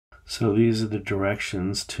So these are the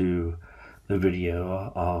directions to the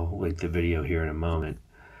video. I'll link the video here in a moment.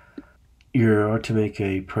 You are to make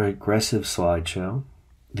a progressive slideshow.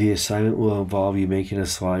 The assignment will involve you making a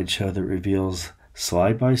slideshow that reveals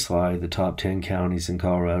slide by slide the top 10 counties in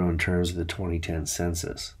Colorado in terms of the 2010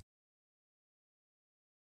 census.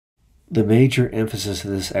 The major emphasis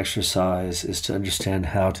of this exercise is to understand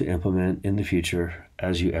how to implement in the future,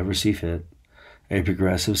 as you ever see fit, a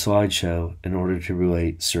progressive slideshow in order to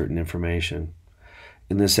relate certain information.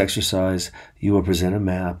 In this exercise, you will present a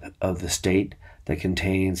map of the state that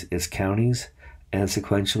contains its counties and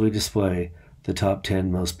sequentially display the top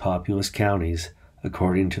 10 most populous counties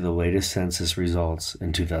according to the latest census results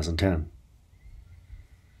in 2010.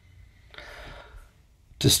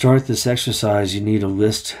 To start this exercise, you need a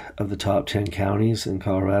list of the top 10 counties in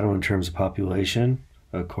Colorado in terms of population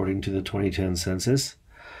according to the 2010 census.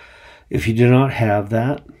 If you do not have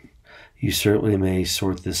that, you certainly may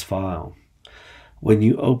sort this file. When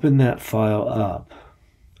you open that file up,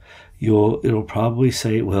 it'll probably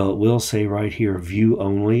say, well, it will say right here, view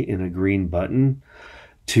only in a green button.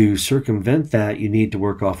 To circumvent that, you need to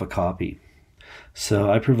work off a copy.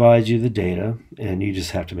 So I provide you the data, and you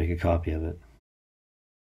just have to make a copy of it.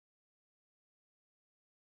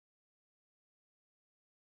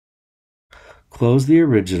 Close the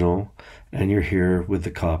original, and you're here with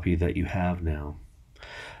the copy that you have now.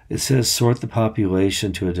 It says sort the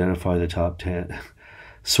population to identify the top 10.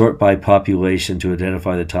 Sort by population to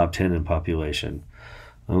identify the top 10 in population.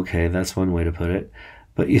 Okay, that's one way to put it.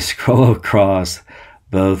 But you scroll across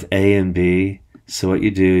both A and B. So what you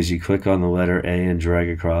do is you click on the letter A and drag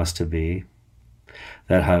across to B.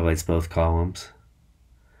 That highlights both columns.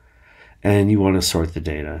 And you want to sort the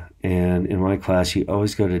data. And in my class, you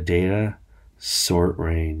always go to Data, Sort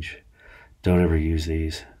Range. Don't ever use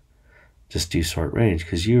these. Just do sort range,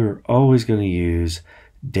 because you're always going to use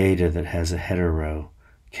data that has a header row,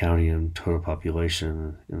 county and total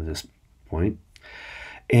population in this point.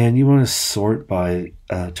 And you want to sort by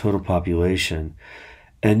total population.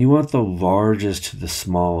 And you want the largest to the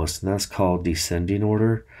smallest, and that's called descending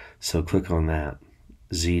order. So click on that,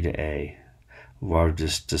 Z to A,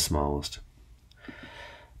 largest to smallest.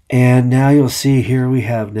 And now you'll see here we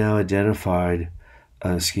have now identified,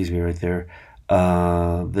 right there,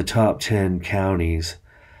 the top 10 counties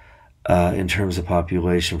in terms of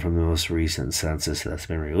population from the most recent census that's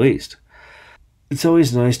been released. It's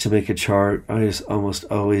always nice to make a chart. I just almost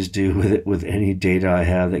always do with any data I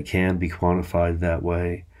have that can be quantified that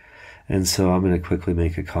way. And so I'm going to quickly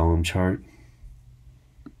make a column chart.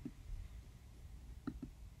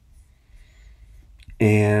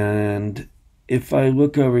 And if I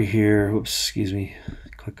look over here,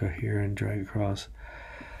 click over here and drag across.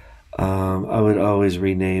 I would always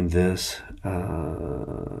rename this.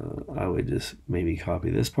 I would just maybe copy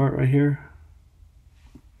this part right here.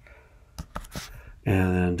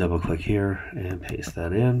 And then double click here and paste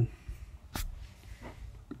that in.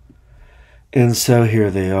 And so here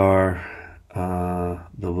they are.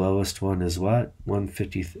 The lowest one is what?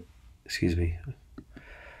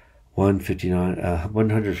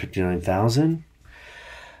 159,000.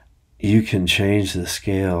 You can change the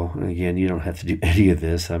scale. Again, you don't have to do any of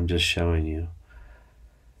this. I'm just showing you.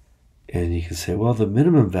 And you can say, well, the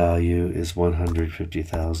minimum value is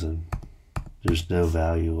 150,000. There's no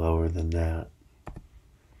value lower than that.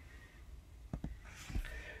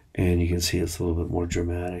 And you can see it's a little bit more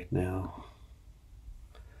dramatic now.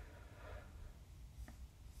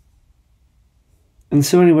 And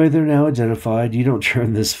so anyway, they're now identified. You don't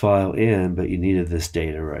turn this file in, but you needed this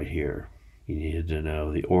data right here. You needed to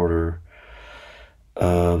know the order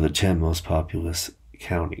of the 10 most populous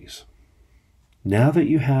counties. Now that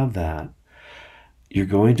you have that, you're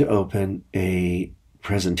going to open a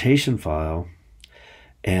presentation file,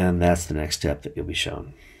 and that's the next step that you'll be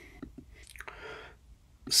shown.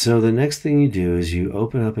 So the next thing you do is you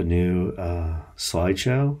open up a new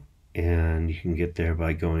slideshow, and you can get there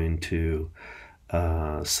by going to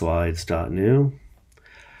slides.new.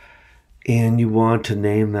 And you want to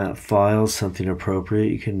name that file something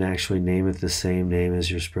appropriate. You can actually name it the same name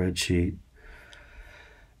as your spreadsheet.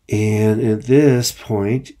 And at this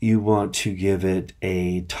point, you want to give it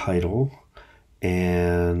a title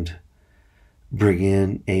and bring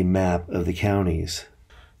in a map of the counties.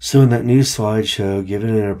 So in that new slideshow, give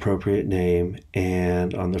it an appropriate name,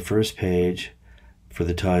 and on the first page for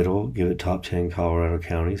the title, give it Top 10 Colorado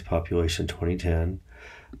Counties, Population 2010.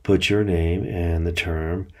 Put your name and the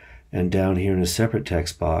term, and down here in a separate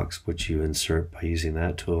text box, which you insert by using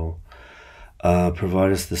that tool,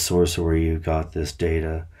 provide us the source of where you got this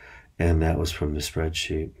data, and that was from the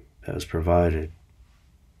spreadsheet that was provided.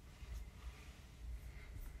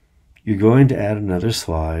 You're going to add another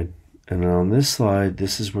slide, and on this slide,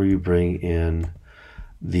 this is where you bring in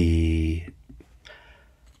the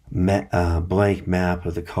blank map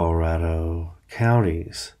of the Colorado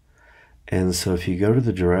counties. And so if you go to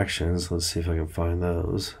the directions, let's see if I can find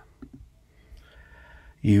those.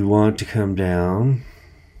 You want to come down.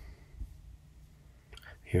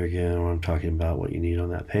 Here again, what I'm talking about, what you need on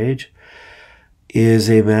that page, is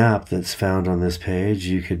a map that's found on this page.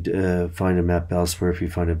 You could find a map elsewhere. If you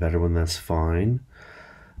find a better one, that's fine.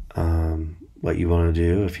 What you want to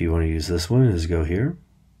do, if you want to use this one, is go here.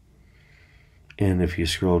 And if you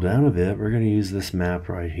scroll down a bit, we're going to use this map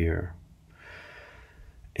right here.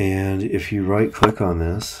 And if you right click on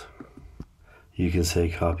this, you can say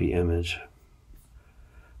copy image.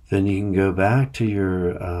 Then you can go back to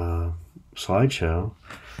your slideshow,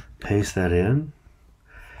 paste that in,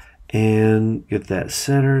 and get that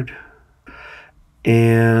centered,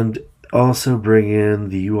 and also bring in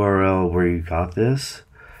the URL where you got this,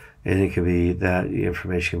 and it can be that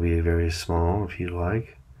information can be very small if you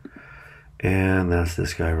like, and that's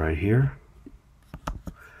this guy right here.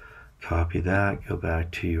 Copy that, go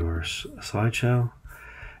back to your slideshow,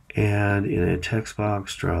 and in a text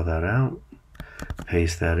box draw that out,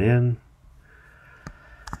 paste that in,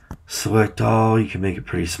 select all. You can make it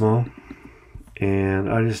pretty small,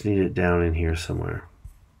 and I just need it down in here somewhere.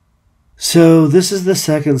 So this is the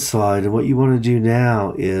second slide, and what you want to do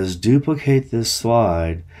now is duplicate this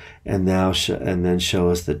slide and then show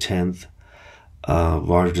us the 10th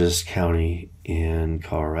largest county in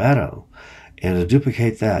Colorado. And to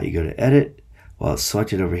duplicate that, you go to Edit, while it's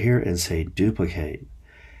selected over here, and say Duplicate.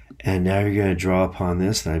 And now you're going to draw upon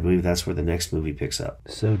this, and I believe that's where the next movie picks up.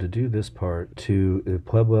 So to do this part,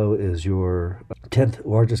 Pueblo is your 10th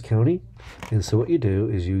largest county. And so what you do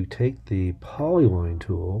is you take the polyline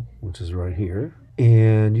tool, which is right here,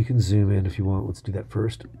 and you can zoom in if you want. Let's do that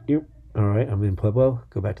first. Yep. All right, I'm in Pueblo.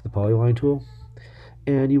 Go back to the polyline tool.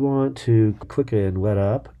 And you want to click and let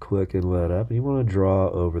up, and you want to draw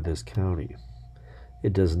over this county.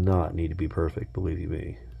 It does not need to be perfect, believe you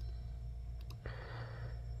me.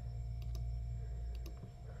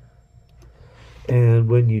 And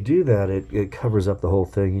when you do that, it covers up the whole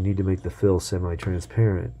thing. You need to make the fill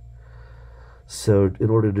semi-transparent. So in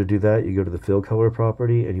order to do that, you go to the fill color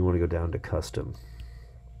property, and you want to go down to custom.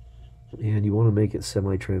 And you want to make it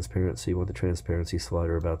semi-transparent, so you want the transparency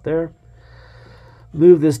slider about there.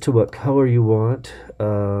 Move this to what color you want.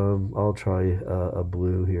 I'll try a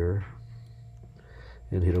blue here,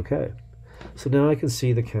 and hit OK. So now I can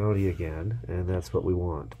see the county again, and that's what we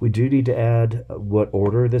want. We do need to add what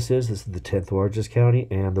order this is. This is the 10th largest county,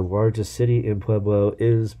 and the largest city in Pueblo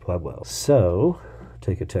is Pueblo. So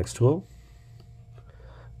take a text tool,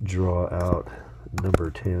 draw out number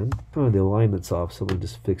 10. Oh, the alignment's off, so we'll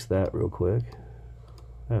just fix that real quick.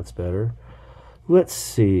 That's better. Let's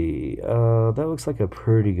see. That looks like a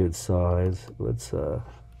pretty good size. Let's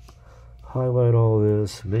highlight all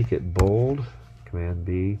this, make it bold, Command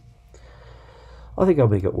B. I think I'll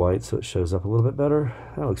make it white so it shows up a little bit better.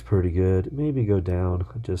 That looks pretty good. Maybe go down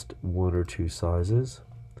just 1 or 2 sizes.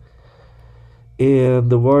 And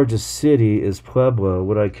the largest city is Pueblo.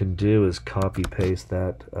 What I can do is copy paste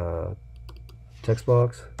that text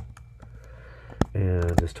box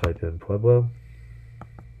and just type in Pueblo.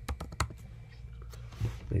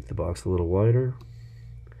 Make the box a little wider.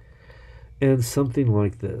 And something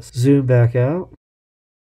like this. Zoom back out.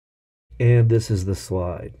 And this is the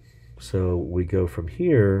slide. So we go from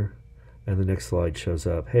here, and the next slide shows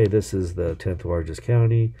up. Hey, this is the 10th largest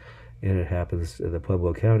county, and it happens, the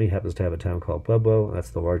Pueblo County happens to have a town called Pueblo. That's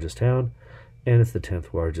the largest town, and it's the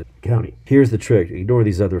 10th largest county. Here's the trick. Ignore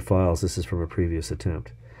these other files. This is from a previous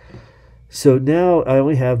attempt. So now I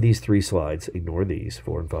only have these 3 slides. Ignore these,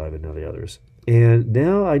 4 and 5, and now the others. And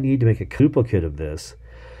now I need to make a duplicate of this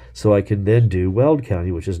so I can then do Weld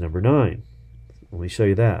County, which is number 9. Let me show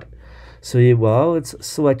you that. So while it's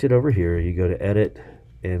selected over here, you go to Edit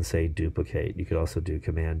and say Duplicate. You could also do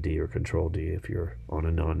Command D or Control D if you're on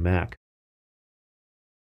a non-Mac.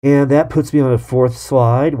 And that puts me on a 4th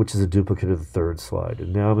slide, which is a duplicate of the 3rd slide.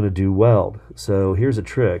 And now I'm going to do Weld. So here's a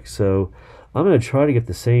trick. So I'm going to try to get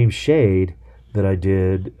the same shade that I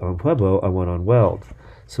did on Pueblo, I want on Weld.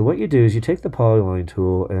 So what you do is you take the polyline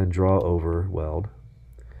tool and draw over Weld.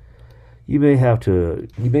 You may have to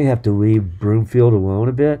leave Broomfield alone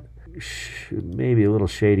a bit. Maybe a little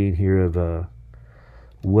shading here of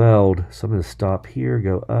Weld. So I'm going to stop here,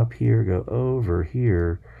 go up here, go over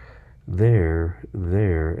here, there,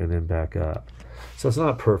 and then back up. So it's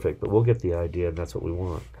not perfect, but we'll get the idea, and that's what we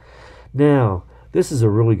want. Now, this is a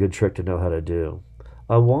really good trick to know how to do.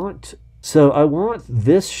 I want So I want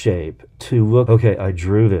this shape to look, okay, I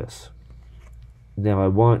drew this. Now I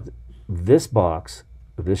want this box,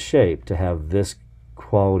 this shape, to have this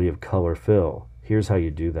quality of color fill. Here's how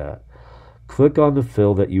you do that. Click on the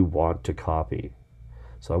fill that you want to copy.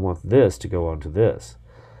 So I want this to go onto this.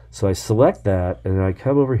 So I select that and I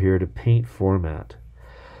come over here to Paint Format.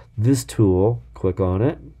 This tool, click on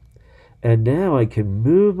it, and now I can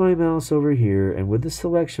move my mouse over here, and with the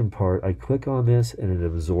selection part, I click on this and it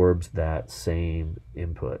absorbs that same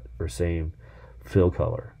input or same fill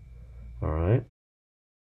color. All right.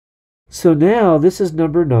 So now this is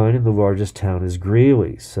number 9 and the largest town is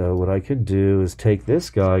Greeley. So what I can do is take this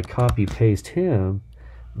guy, copy paste him,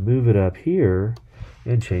 move it up here,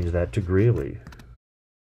 and change that to Greeley.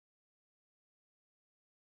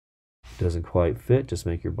 Doesn't quite fit, just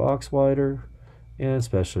make your box wider, and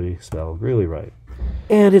especially spell Greeley right.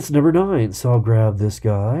 And it's number 9, so I'll grab this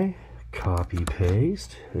guy, copy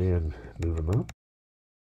paste, and move him up.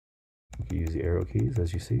 You can use the arrow keys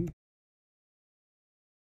as you see.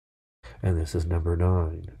 And this is number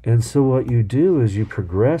 9. And so what you do is you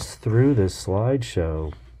progress through this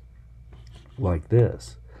slideshow like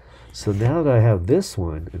this. So now that I have this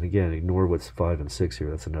one, and again, ignore what's 5 and 6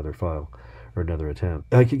 here, that's another file or another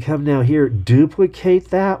attempt. I can come now here, duplicate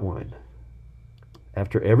that one.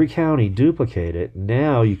 After every county, duplicate it.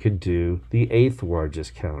 Now you can do the 8th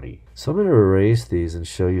largest county. So I'm going to erase these and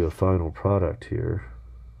show you a final product here.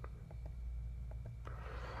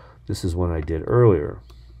 This is one I did earlier.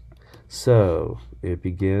 So it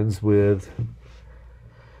begins with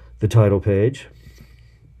the title page,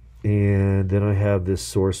 and then I have this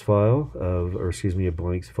source file a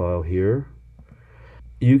blank file here.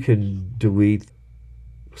 You can delete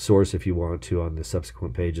source if you want to on the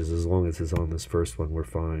subsequent pages. As long as it's on this first one, we're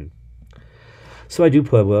fine. So I do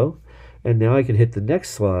Pueblo, and now I can hit the next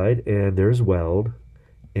slide, and there's Weld,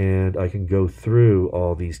 and I can go through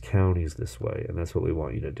all these counties this way, and that's what we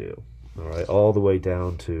want you to do. All right, all the way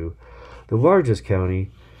down to the largest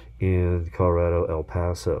county in Colorado, El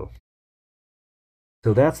Paso.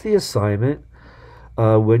 So that's the assignment.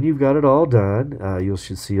 When you've got it all done, you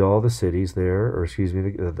should see all the cities there, or excuse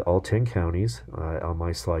me, all 10 counties on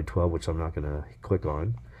my slide 12, which I'm not going to click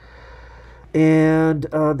on. And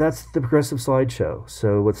that's the progressive slideshow.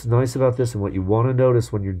 So what's nice about this and what you want to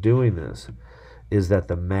notice when you're doing this is that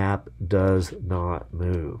the map does not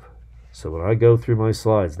move. So when I go through my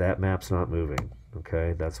slides, that map's not moving.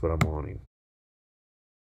 Okay, that's what I'm wanting.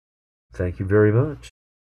 Thank you very much.